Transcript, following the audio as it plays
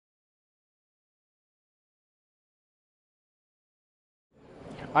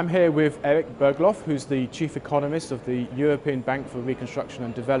I'm here with Erik Berglöf, who's the chief economist of the European Bank for Reconstruction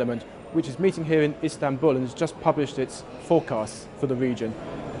and Development, which is meeting here in Istanbul and has just published its forecasts for the region.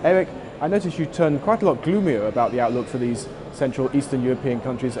 Erik, I noticed you turned quite a lot gloomier about the outlook for these Central Eastern European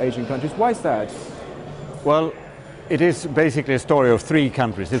countries, Asian countries. Why is that? Well, it is basically a story of three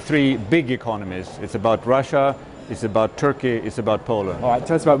countries, the three big economies. It's about Russia, it's about Turkey, it's about Poland. All right,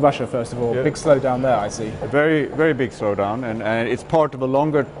 tell us about Russia first of all. Yeah. Big slowdown there, I see. A very, very big slowdown, and it's part of a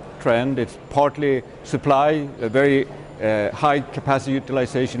longer trend. It's partly supply, a very high capacity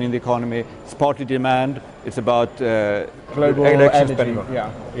utilization in the economy. It's partly demand. It's about global election energy. spending.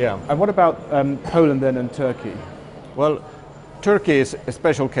 Yeah. And what about Poland then and Turkey? Well, Turkey is a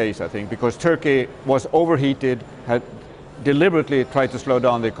special case, I think, because Turkey was overheated, had deliberately tried to slow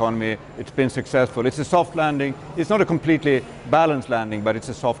down the economy. It's been successful. It's a soft landing. It's not a completely balanced landing, but it's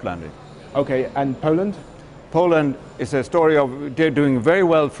a soft landing. Okay, and Poland? Poland is a story of they're doing very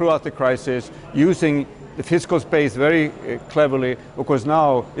well throughout the crisis, using the fiscal space very cleverly. Of course,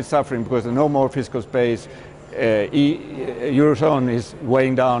 now it's suffering because there's no more fiscal space. Eurozone is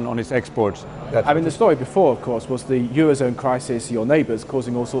weighing down on its exports. I mean, the story before, of course, was the Eurozone crisis, your neighbours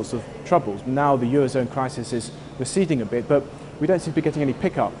causing all sorts of troubles. Now the Eurozone crisis is receding a bit, but we don't seem to be getting any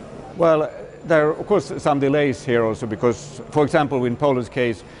pickup. Well, there are, of course, some delays here also because, for example, in Poland's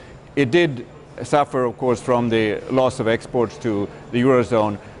case, it did suffer, of course, from the loss of exports to the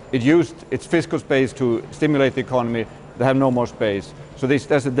Eurozone. It used its fiscal space to stimulate the economy. They have no more space. So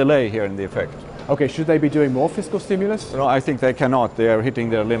there's a delay here in the effect. Okay, should they be doing more fiscal stimulus? No, I think they cannot. They are hitting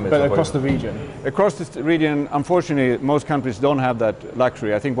their limits. But across the region? Across the region, unfortunately, most countries don't have that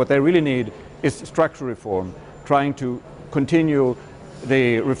luxury. I think what they really need is structural reform, trying to continue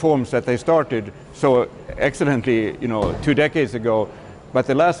the reforms that they started so excellently, 2 decades ago. But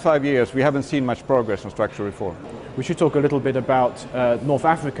the last 5 years, we haven't seen much progress on structural reform. We should talk a little bit about North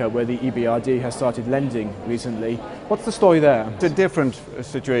Africa, where the EBRD has started lending recently. What's the story there? It's a different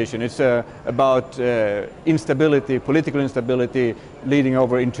situation. It's about instability, political instability, leading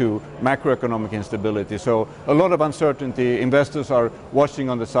over into macroeconomic instability. So a lot of uncertainty. Investors are watching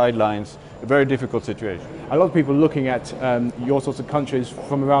on the sidelines. A very difficult situation. A lot of people looking at your sorts of countries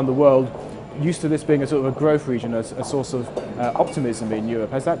from around the world used to this being a sort of a growth region, a source of optimism in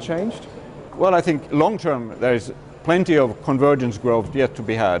Europe. Has that changed? Well, I think long term there is plenty of convergence growth yet to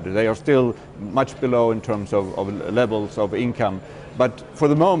be had. They are still much below in terms of levels of income. But for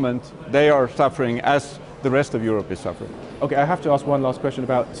the moment, they are suffering as the rest of Europe is suffering. Okay, I have to ask one last question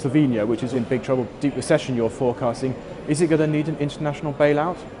about Slovenia, which is in big trouble, deep recession you're forecasting. Is it going to need an international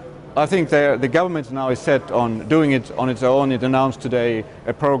bailout? I think the government now is set on doing it on its own. It announced today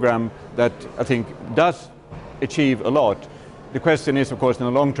a program that I think does achieve a lot. The question is, of course, in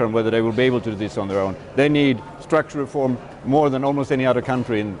the long term, whether they will be able to do this on their own. They need structural reform more than almost any other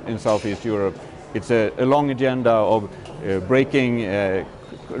country in Southeast Europe. It's a long agenda of breaking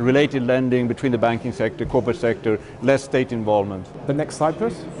related lending between the banking sector, corporate sector, less state involvement. The next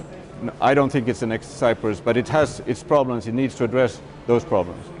Cyprus? No, I don't think it's the next Cyprus, but it has its problems. It needs to address those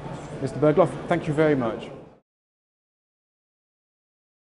problems. Mr. Berglöf, thank you very much.